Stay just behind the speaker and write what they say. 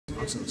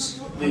nonsense.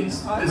 Means,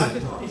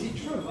 Is it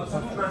true? I've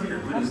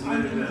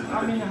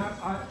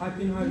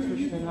been Hare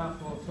Krishna now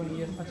for 20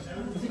 years.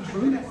 Is it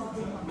true?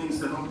 means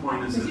the whole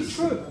point is Is it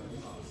true?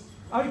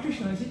 Hare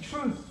Krishna, is it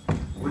true?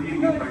 What do you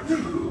mean by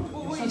true?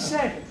 What he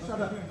said.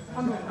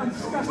 I'm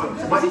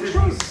disgusted. What Is did it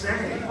true? he say?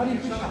 Hare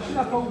Krishna,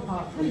 Srila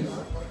Prabhupada, please.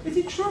 Is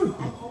it true?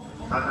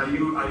 Are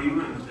you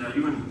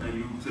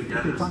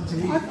together?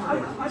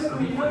 I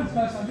don't really know this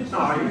person. I'm just No,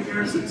 are you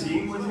here as a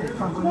team with him?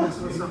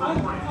 What's the whole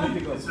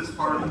point? It's just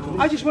part of the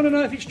whole. I just want to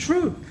know if it's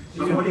true.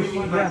 So what do you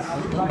mean by true?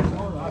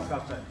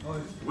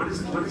 What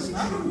does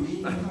true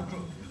mean?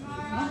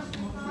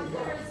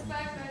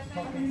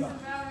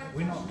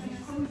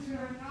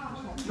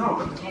 No,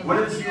 but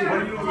what do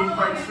you mean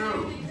by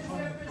true?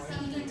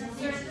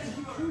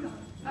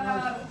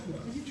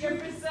 You're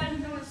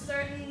presenting a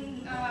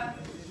certain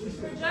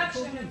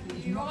projection of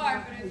who you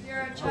are, but if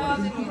you're a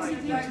child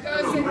that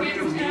goes What do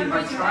you against mean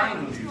by child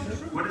everything,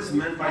 abuser? What is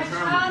meant by a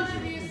child child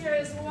abuser? abuser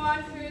is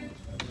one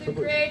who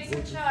degrades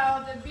a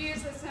child,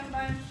 abuses him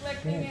by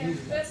inflicting him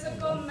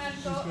physical,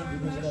 mental, or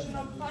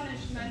emotional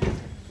punishment,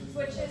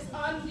 which is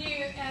undue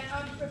and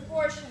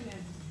unproportionate.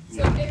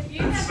 So if you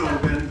have So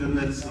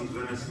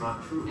then it's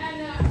not true.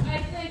 and I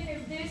think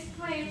if these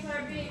claims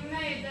are being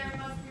made, there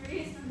must be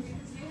reason,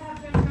 because you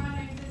have been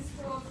running this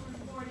school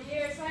for 40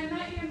 years. I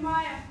met you in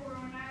Mayapur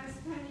when I was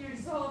 10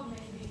 years old,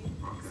 maybe.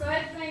 So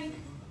I think,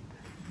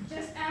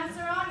 just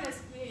answer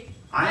honestly.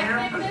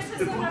 I think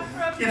this is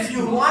inappropriate. If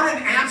you want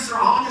an answer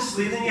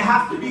honestly, then you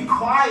have to be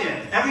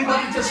quiet.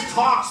 Everybody just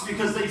talks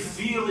because they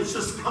feel it's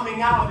just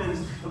coming out and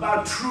it's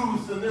about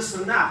truth and this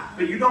and that.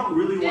 But you don't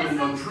really want to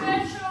know Is truth.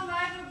 spiritual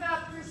life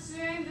about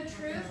pursuing the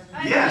truth?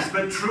 Yes,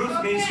 but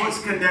truth means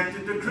what's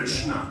connected to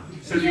Krishna.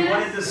 So do you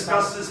want to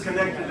discuss this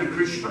connected to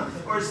Krishna?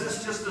 Or is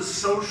this just a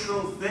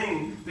social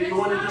thing that you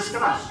want to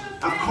discuss?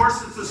 Of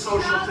course it's a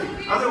social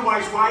thing.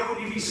 Otherwise, why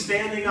would you be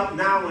standing up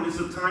now when it's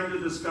a time to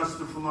discuss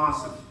the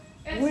philosophy?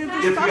 If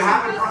you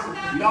have a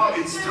problem, no,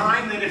 it's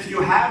time that if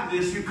you have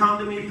this, you come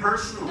to me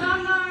personally. No,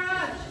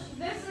 Raj,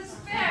 this is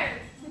fair.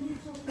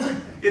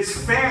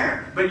 It's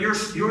fair, but you're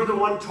the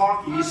one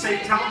talking. You say,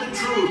 tell the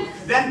truth.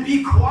 Then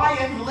be quiet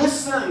and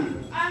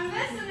listen. I'm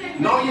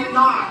listening. No, you're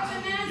not.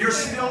 You're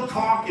still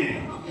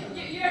talking.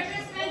 You're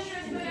just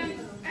interested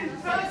in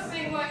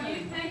posting what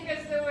you think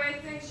is the way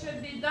things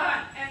should be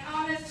done. And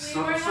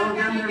honestly, we're So not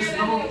again, going to get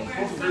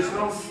anywhere. there's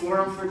no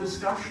forum for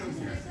discussion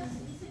here.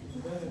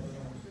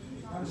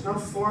 There's no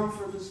forum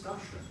for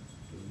discussion.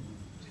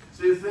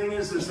 See, the thing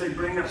is they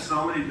bring up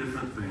so many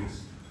different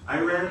things. I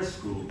ran a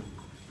school,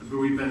 but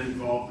we've been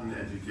involved in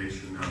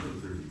education now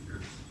for 30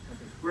 years.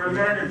 We're a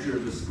manager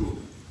of the school.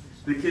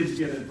 The kids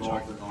get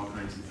involved in all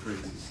kinds of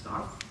crazy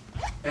stuff.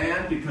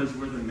 And because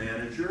we're the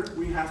manager,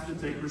 we have to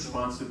take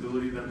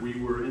responsibility that we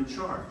were in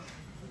charge.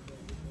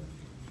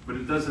 But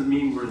it doesn't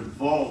mean we're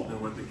involved in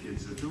what the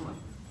kids are doing.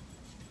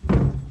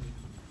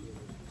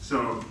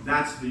 So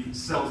that's the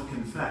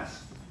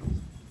self-confessed.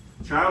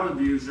 Child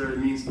abuser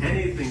means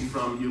anything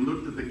from you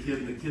looked at the kid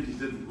and the kid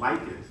didn't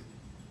like it.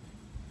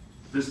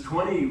 There's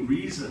 20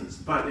 reasons,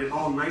 but it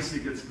all nicely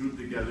gets grouped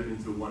together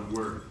into one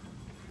word.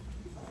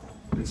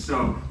 And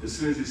so, as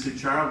soon as you say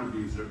child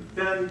abuser,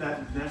 then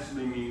that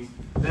naturally means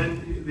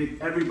then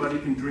everybody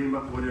can dream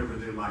up whatever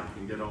they like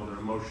and get all their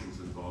emotions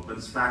involved. But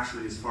it's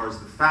factually, as far as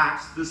the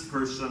facts, this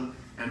person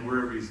and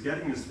wherever he's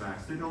getting his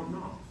facts, they don't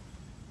know.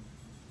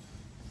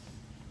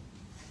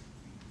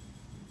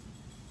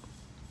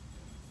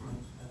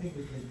 I think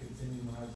we can continue.